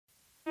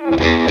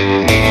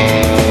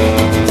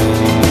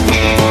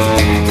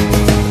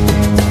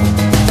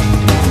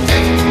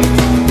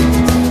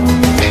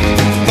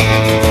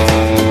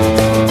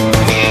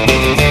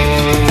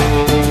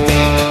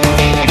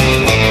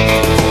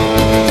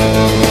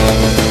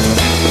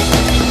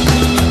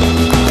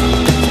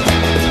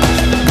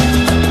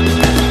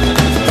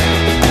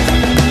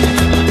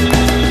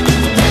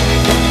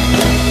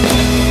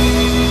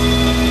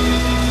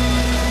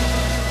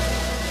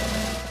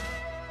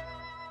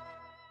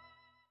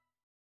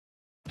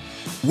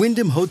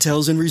Wyndham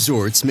Hotels and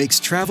Resorts makes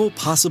travel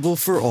possible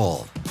for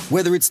all.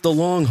 Whether it's the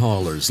long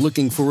haulers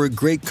looking for a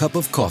great cup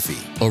of coffee,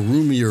 a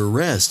roomier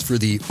rest for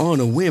the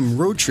on-a-whim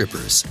road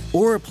trippers,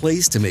 or a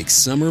place to make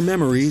summer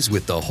memories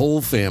with the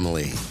whole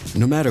family.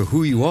 No matter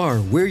who you are,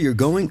 where you're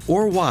going,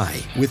 or why,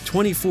 with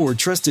 24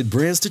 trusted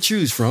brands to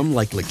choose from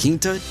like La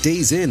Quinta,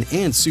 Days Inn,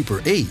 and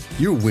Super 8,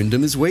 your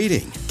Wyndham is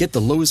waiting. Get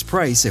the lowest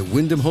price at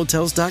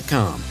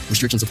WyndhamHotels.com.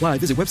 Restrictions apply.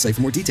 Visit website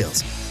for more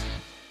details.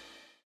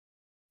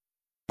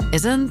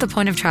 Isn't the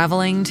point of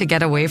traveling to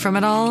get away from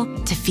it all?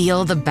 To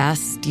feel the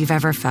best you've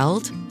ever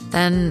felt?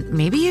 Then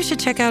maybe you should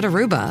check out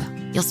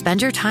Aruba. You'll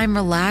spend your time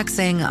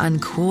relaxing on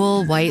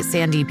cool, white,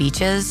 sandy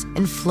beaches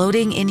and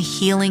floating in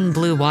healing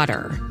blue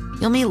water.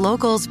 You'll meet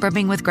locals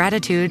brimming with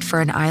gratitude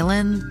for an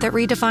island that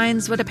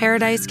redefines what a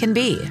paradise can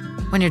be.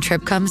 When your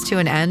trip comes to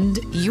an end,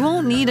 you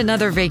won't need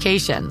another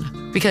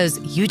vacation because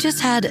you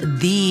just had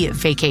the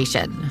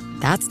vacation.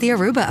 That's the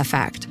Aruba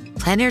effect.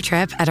 Plan your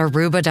trip at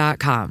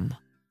Aruba.com.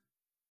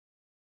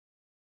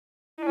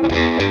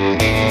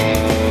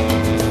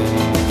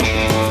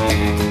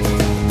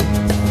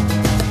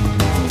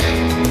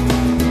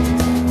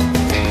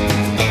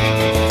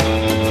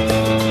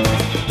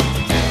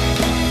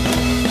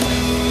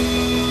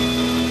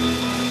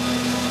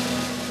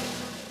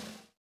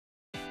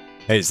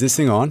 Hey, is this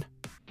thing on?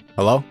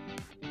 Hello?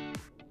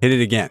 Hit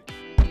it again.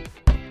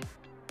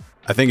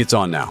 I think it's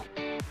on now.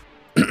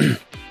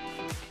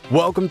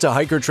 Welcome to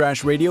Hiker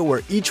Trash Radio,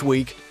 where each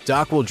week,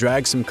 Doc will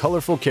drag some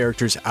colorful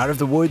characters out of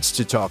the woods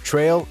to talk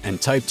trail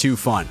and Type 2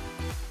 fun.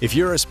 If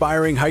you're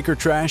aspiring hiker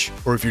trash,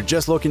 or if you're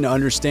just looking to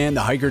understand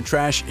the hiker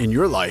trash in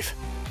your life,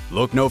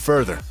 look no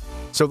further.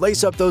 So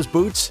lace up those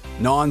boots,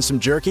 gnaw on some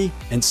jerky,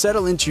 and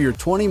settle into your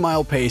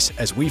 20-mile pace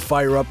as we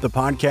fire up the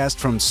podcast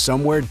from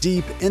somewhere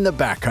deep in the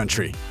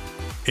backcountry.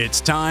 It's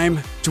time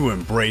to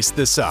embrace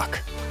the suck.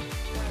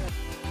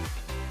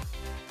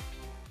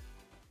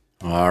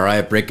 All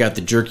right, break out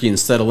the jerky and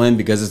settle in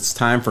because it's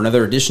time for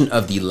another edition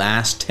of The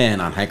Last 10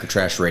 on Hiker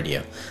Trash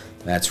Radio.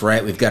 That's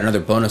right, we've got another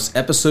bonus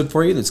episode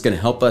for you that's going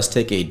to help us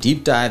take a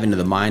deep dive into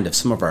the mind of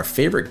some of our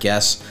favorite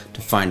guests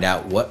to find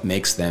out what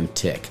makes them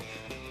tick.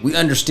 We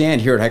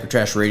understand here at Hiker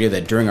Trash Radio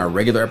that during our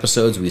regular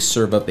episodes, we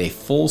serve up a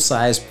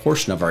full-size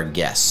portion of our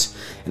guests.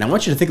 And I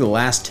want you to think of the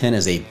last 10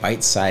 as a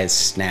bite-sized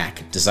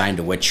snack designed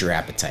to whet your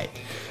appetite.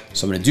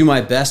 So I'm going to do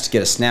my best to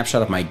get a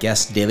snapshot of my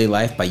guest's daily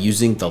life by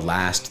using the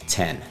last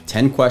 10.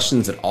 10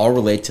 questions that all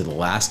relate to the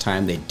last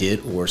time they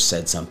did or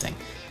said something.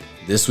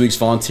 This week's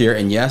volunteer,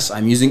 and yes,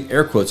 I'm using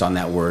air quotes on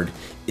that word,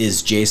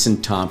 is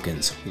Jason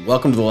Tompkins.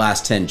 Welcome to the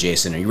last 10,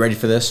 Jason. Are you ready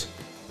for this?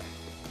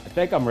 I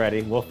think I'm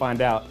ready. We'll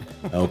find out.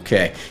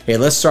 Okay. Hey,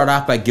 let's start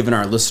off by giving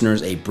our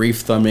listeners a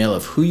brief thumbnail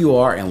of who you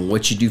are and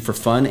what you do for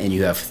fun, and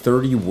you have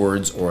 30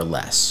 words or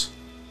less.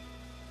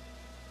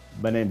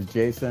 My name's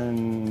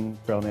Jason,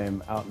 trail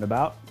name Out and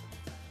About,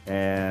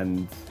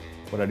 and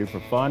what I do for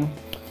fun.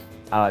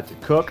 I like to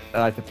cook, I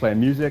like to play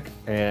music,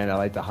 and I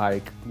like to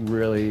hike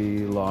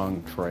really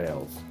long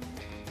trails.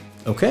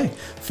 Okay,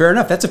 fair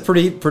enough. That's a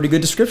pretty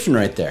good description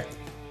right there.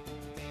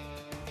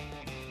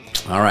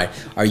 All right,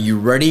 are you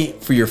ready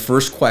for your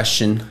first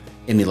question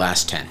in the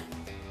last 10?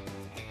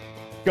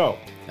 Go.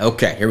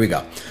 Okay, here we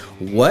go.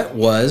 What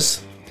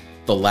was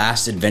the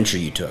last adventure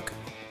you took?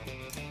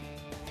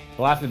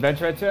 The last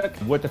adventure I took?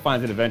 What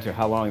defines an adventure?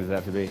 How long does it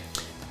have to be?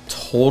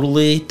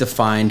 Totally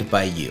defined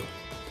by you.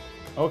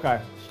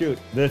 Okay, shoot.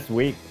 This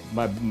week,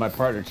 my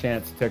partner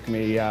Chance took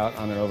me out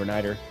on an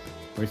overnighter.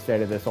 We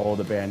stayed at this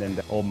old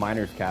abandoned old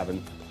miner's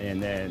cabin,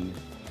 and then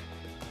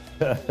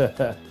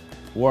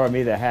wore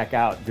me the heck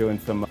out doing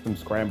some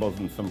scrambles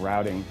and some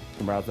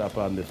routes up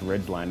on this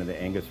ridge line of the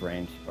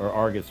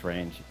Argus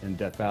Range in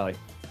Death Valley.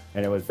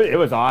 And it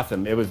was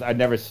awesome. I'd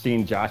never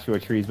seen Joshua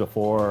trees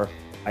before.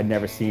 I'd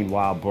never seen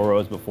wild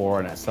burros before,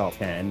 and I saw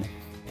 10.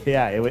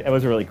 Yeah, it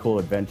was a really cool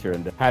adventure.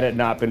 And had it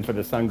not been for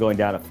the sun going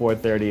down at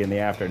 4:30 in the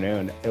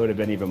afternoon, it would have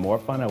been even more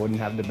fun. I wouldn't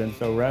have to been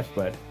so rushed,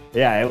 but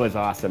yeah, it was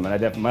awesome.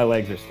 And my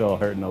legs are still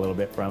hurting a little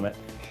bit from it.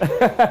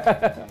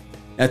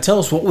 Now tell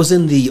us, what was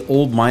in the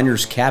old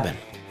miner's cabin?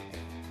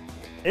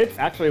 It's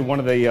actually one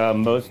of the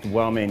most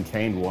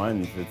well-maintained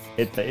ones.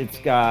 It's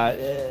got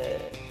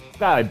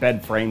like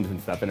bed frames and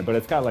stuff in it, but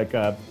it's got like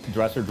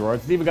dresser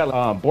drawers. It's even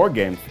got board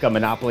games. It's got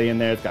Monopoly in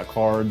there. It's got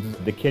cards.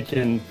 The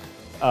kitchen,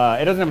 it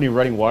doesn't have any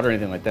running water or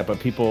anything like that, but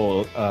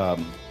people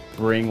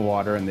bring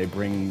water, and they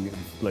bring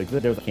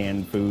there's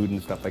canned food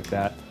and stuff like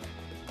that.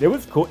 It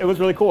was cool. It was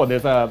really cool.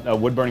 There's a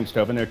wood-burning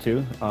stove in there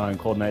too on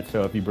cold nights.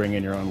 So if you bring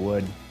in your own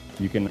wood,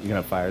 you can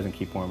have fires and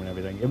keep warm and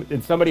everything.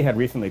 And somebody had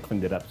recently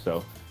cleaned it up,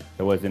 so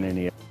There wasn't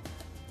any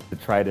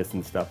detritus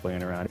and stuff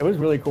laying around. It was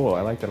really cool.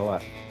 I liked it a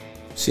lot.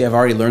 See, I've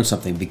already learned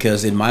something,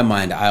 because in my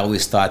mind, I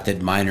always thought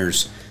that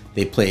miners,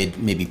 they played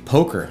maybe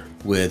poker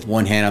with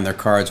one hand on their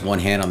cards, one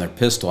hand on their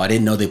pistol. I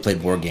didn't know they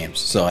played board games,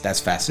 so that's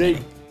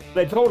fascinating.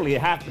 They totally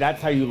have to.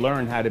 That's how you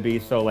learn how to be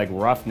so like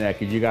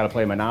roughneck, is you got to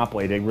play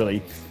Monopoly to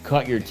really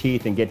cut your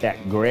teeth and get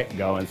that grit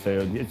going.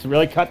 So it's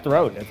really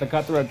cutthroat. It's a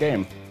cutthroat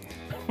game.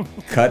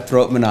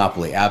 Cutthroat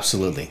Monopoly,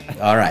 absolutely.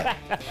 All right.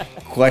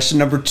 Question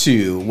number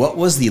 2. What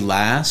was the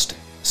last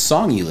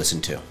song you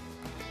listened to?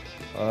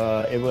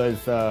 It was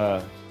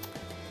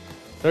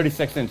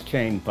 36-Inch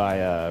Chain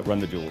by Run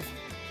the Jewels.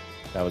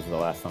 That was the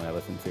last song I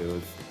listened to. It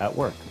was at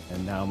work,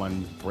 and now I'm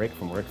on break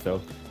from work.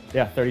 So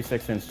yeah,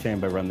 36-Inch Chain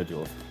by Run the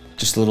Jewels.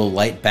 Just a little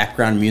light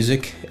background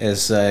music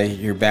as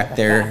you're back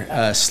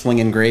there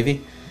slinging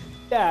gravy?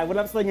 Yeah, when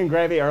I'm slinging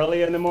gravy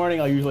early in the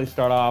morning, I'll usually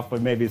start off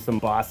with maybe some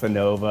bossa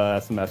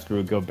nova, some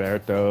Astrud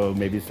Gilberto,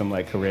 maybe some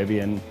like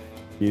Caribbean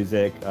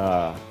music.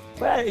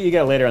 But you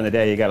get later in the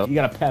day, you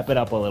gotta pep it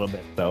up a little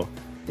bit. So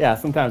yeah,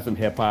 sometimes some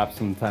hip hop,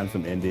 sometimes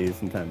some indies,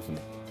 sometimes some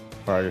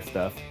harder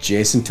stuff.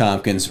 Jason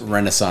Tompkins,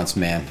 Renaissance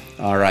man.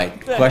 All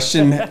right,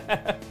 question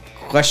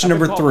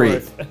number 3.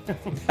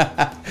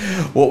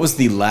 What was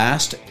the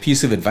last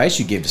piece of advice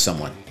you gave to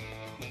someone?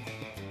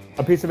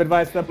 A piece of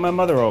advice that my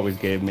mother always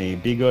gave me: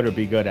 be good or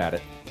be good at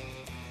it.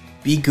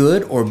 Be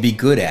good or be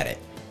good at it?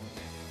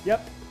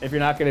 Yep. If you're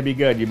not going to be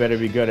good, you better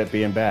be good at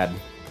being bad.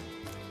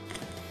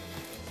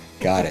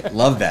 Got it.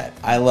 Love that.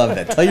 I love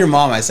that. Tell your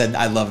mom I said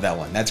I love that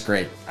one. That's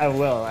great. I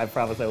will. I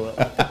promise I will.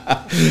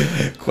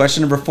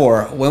 Question number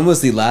 4. When was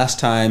the last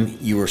time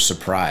you were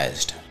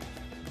surprised?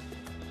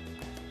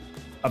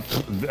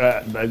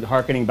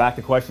 Harkening back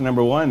to question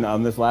number 1,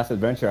 on this last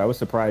adventure, I was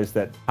surprised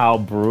at how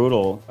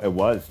brutal it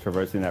was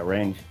traversing that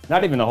range.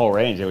 Not even the whole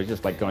range. It was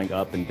just like going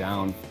up and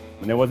down.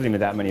 And there wasn't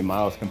even that many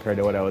miles compared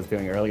to what I was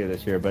doing earlier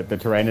this year, but the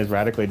terrain is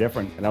radically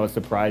different. And I was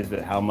surprised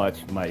at how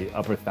much my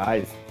upper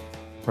thighs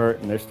hurt,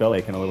 and they're still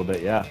aching a little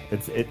bit. Yeah,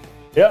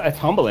 it's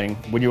humbling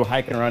when you're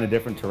hiking around in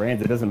different terrains.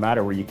 It doesn't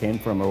matter where you came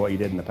from or what you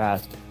did in the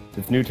past.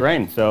 It's new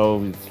terrain,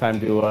 so it's time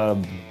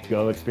to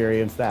go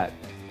experience that.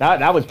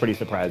 That was pretty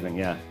surprising,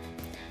 yeah.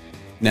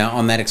 Now,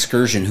 on that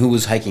excursion, who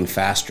was hiking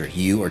faster,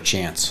 you or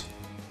Chance?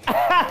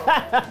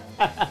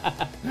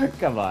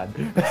 Come on.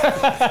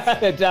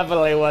 It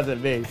definitely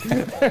wasn't me.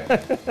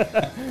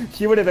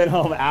 She would have been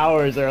home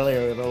hours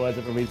earlier if it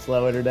wasn't for me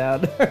slowing her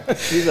down.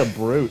 She's a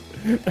brute.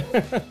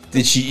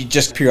 Did she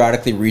just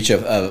periodically reach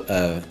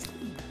a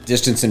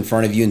distance in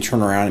front of you and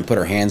turn around and put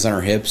her hands on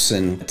her hips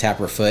and tap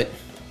her foot?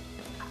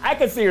 I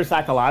could see her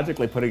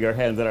psychologically putting her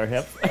hands on her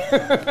hips.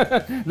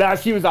 No,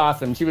 she was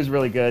awesome. She was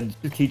really good.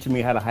 She's teaching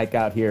me how to hike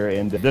out here,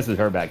 and this is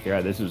her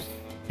backyard.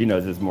 She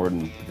knows this more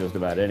than just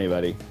about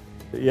anybody.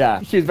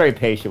 Yeah, she's very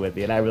patient with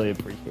me, and I really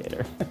appreciate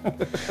her.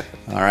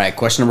 All right,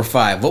 question number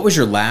 5. What was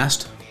your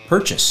last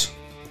purchase?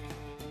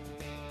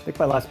 I think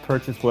my last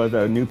purchase was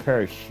a new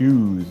pair of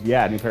shoes.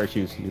 Yeah, new pair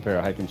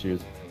of hiking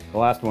shoes. The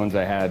last ones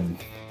I had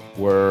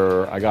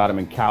I got them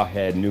in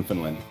Cowhead,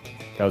 Newfoundland.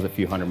 That was a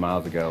few hundred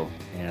miles ago,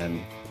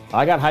 and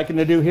I got hiking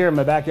to do here in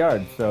my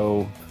backyard,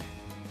 so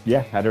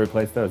yeah, had to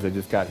replace those. I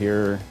just got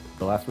here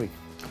the last week.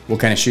 What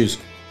kind of shoes?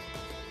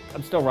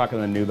 I'm still rocking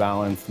the New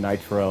Balance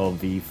Nitro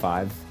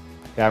V5s.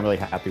 Yeah, I'm really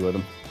happy with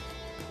them.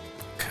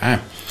 Okay.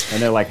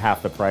 And they're like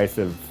half the price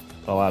of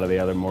a lot of the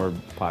other more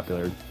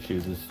popular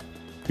shoes.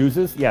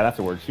 Shoeses? Yeah, that's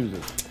a word.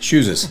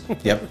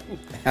 Shoeses. Yep.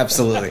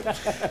 Absolutely.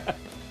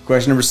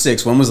 Question number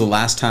 6. When was the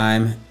last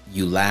time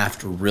you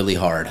laughed really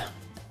hard?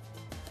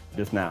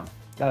 Just now.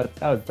 That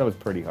was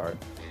pretty hard.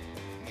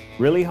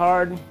 Really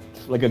hard?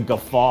 Like a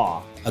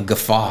guffaw. A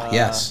guffaw,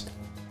 yes.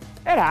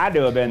 It had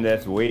to have been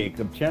this week.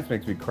 The chance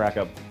makes me crack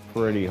up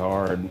pretty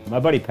hard. My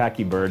buddy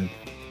Pecky Bird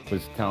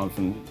was telling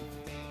some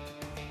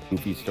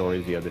goofy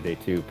stories the other day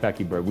too.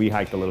 Pecky Bird, we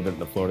hiked a little bit in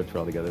the Florida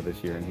Trail together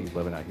this year, and he's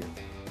living out here.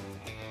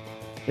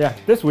 Yeah,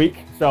 this week.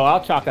 So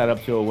I'll chalk that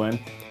up to a win.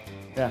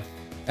 Yeah.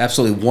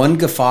 Absolutely. 1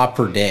 guffaw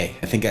per day.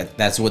 I think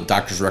that's what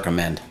doctors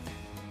recommend.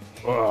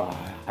 Ugh,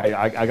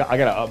 I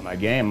gotta up my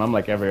game. I'm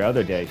like every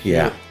other day.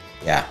 Shoot.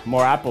 Yeah.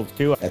 More apples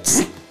too.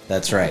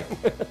 That's right.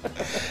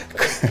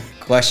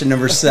 Question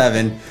number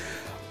 7.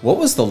 What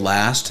was the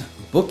last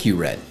book you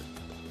read?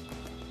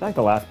 I think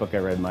the last book I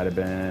read might have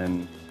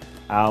been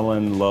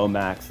Alan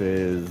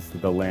Lomax's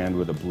The Land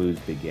Where the Blues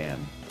Began.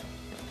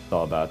 It's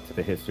all about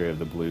the history of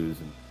the blues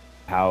and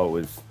how it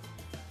was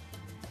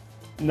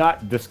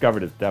not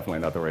discovered is definitely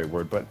not the right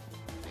word, but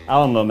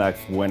Alan Lomax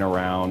went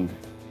around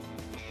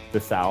the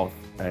South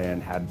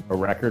and had a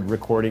record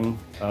recording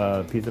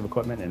piece of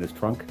equipment in his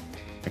trunk.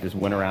 I just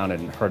went around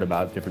and heard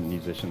about different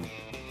musicians,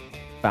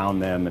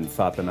 found them and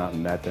sought them out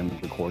and met them,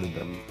 recorded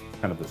them.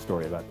 Kind of the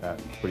story about that.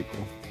 It's pretty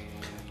cool.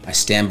 I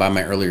stand by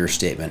my earlier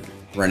statement.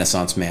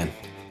 Renaissance man.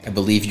 I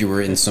believe you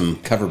were in some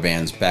cover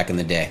bands back in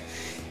the day.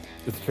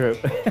 It's true.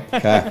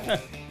 Okay.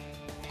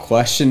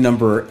 Question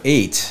number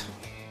 8.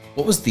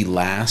 What was the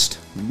last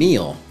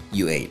meal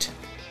you ate?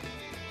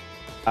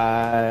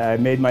 I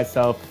made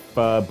myself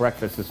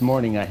breakfast this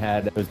morning I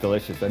had. It was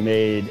delicious. I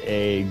made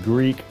a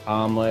Greek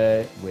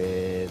omelet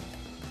with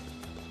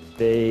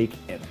steak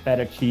and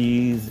feta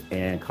cheese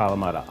and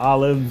Kalamata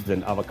olives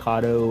and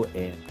avocado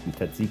and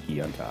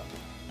tzatziki on top.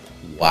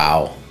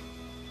 Wow.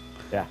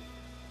 Yeah.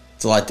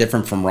 It's a lot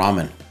different from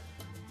ramen.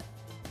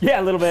 Yeah,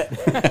 a little bit.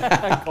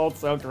 Cold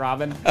soaked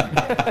ramen.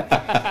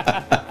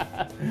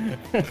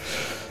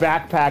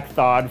 Backpack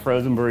thawed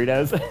frozen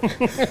burritos.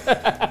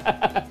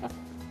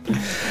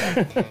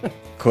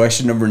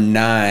 Question number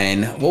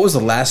 9. What was the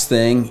last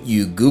thing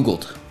you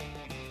Googled?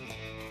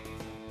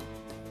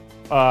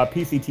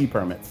 PCT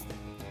permits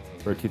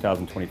for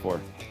 2024.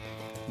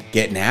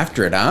 Getting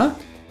after it, huh?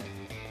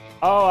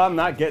 Oh, I'm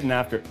not getting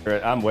after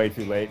it. I'm way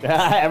too late.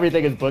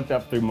 Everything is booked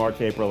up through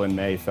March, April, and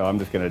May, so I'm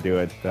just going to do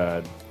it.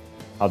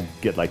 I'll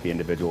get like the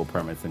individual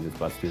permits and just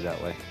bust through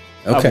that way.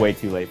 Okay. I'm way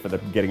too late for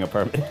getting a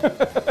permit.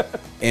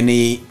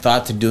 Any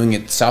thought to doing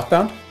it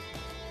southbound?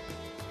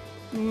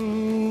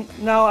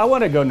 No, I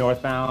want to go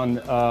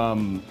northbound.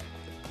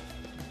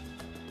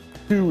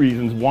 2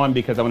 reasons. One,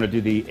 because I want to do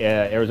the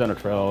Arizona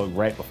Trail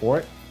right before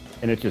it,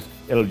 and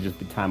it'll just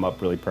be time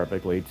up really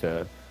perfectly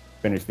to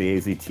finish the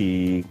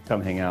AZT,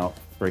 come hang out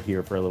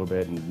here for a little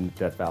bit in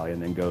Death Valley,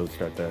 and then go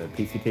start the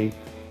PCT.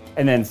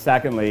 And then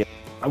secondly,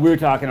 we were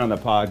talking on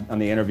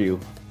the interview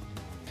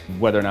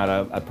whether or not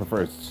I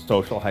prefer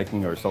social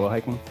hiking or solo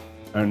hiking,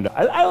 and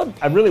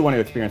I really want to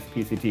experience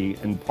the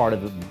PCT, and part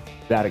of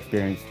that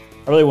experience,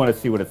 I really want to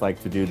see what it's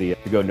like to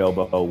go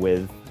Nobo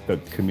with the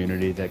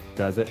community that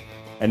does it.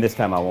 And this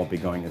time I won't be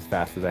going as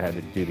fast as I had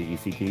to do the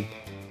ECT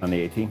on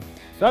the AT.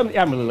 So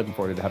I'm really looking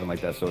forward to having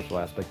like that social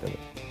aspect of it.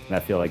 And I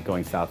feel like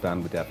going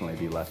southbound would definitely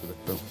be less of it.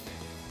 So,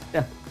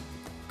 yeah.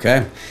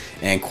 Okay.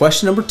 And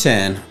question number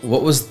 10,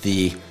 what was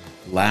the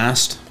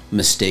last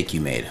mistake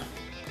you made?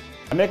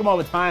 I make them all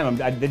the time.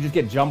 They just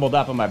get jumbled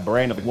up in my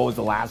brain of like, what was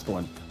the last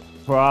one?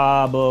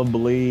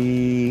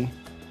 Probably,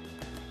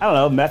 I don't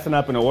know, messing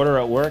up an order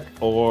at work,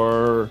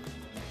 or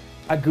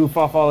I goof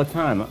off all the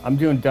time. I'm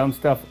doing dumb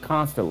stuff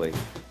constantly.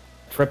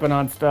 Tripping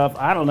on stuff.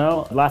 I don't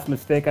know. Last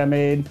mistake I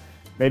made,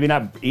 maybe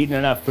not eating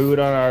enough food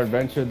on our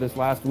adventure this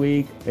last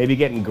week. Maybe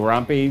getting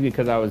grumpy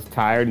because I was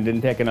tired and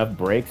didn't take enough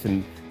breaks,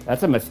 and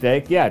that's a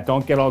mistake. Yeah,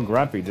 don't get all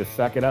grumpy. Just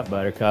suck it up,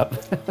 Buttercup.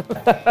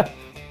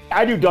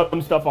 I do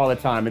dumb stuff all the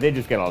time, and they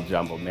just get all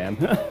jumbled, man.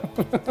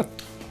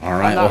 All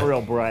right. I'm not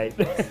real bright.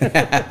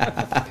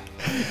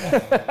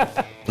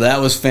 That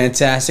was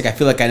fantastic. I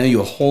feel like I know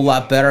you a whole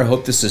lot better. I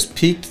hope this has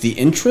piqued the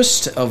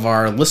interest of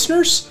our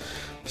listeners.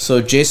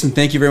 So, Jason,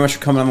 thank you very much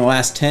for coming on the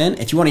last 10.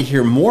 If you want to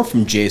hear more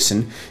from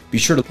Jason, be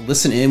sure to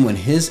listen in when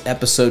his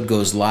episode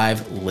goes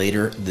live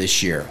later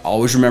this year.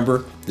 Always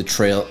remember, the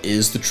trail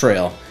is the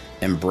trail.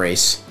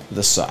 Embrace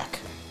the suck.